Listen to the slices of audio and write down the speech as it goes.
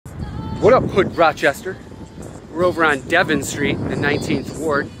What up, Hood Rochester? We're over on Devon Street in the 19th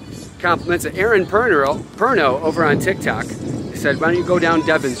Ward. Compliments of Aaron Perno over on TikTok. He said, why don't you go down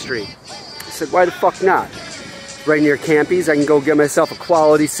Devon Street? I said, why the fuck not? Right near Campy's, I can go get myself a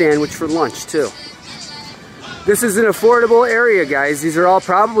quality sandwich for lunch too. This is an affordable area, guys. These are all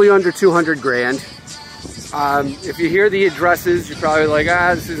probably under 200 grand. If you hear the addresses, you're probably like,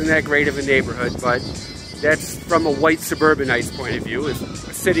 this isn't that great of a neighborhood, but that's from a white suburbanite's point of view. As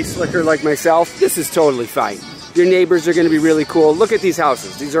a city slicker like myself, this is totally fine. Your neighbors are going to be really cool. Look at these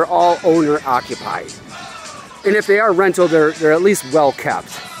houses. These are all owner occupied. And if they are rental, they're at least well kept.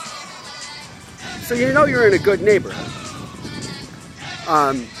 So you know you're in a good neighborhood.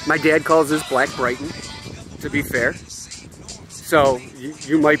 My dad calls this Black Brighton, to be fair. So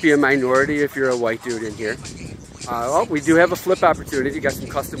you might be a minority if you're a white dude in here. Well, we do have a flip opportunity. Got some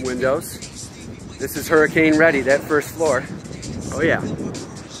custom windows. This is hurricane ready, that first floor. Oh yeah.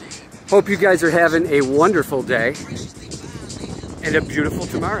 Hope you guys are having a wonderful day and a beautiful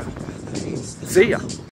tomorrow. See ya.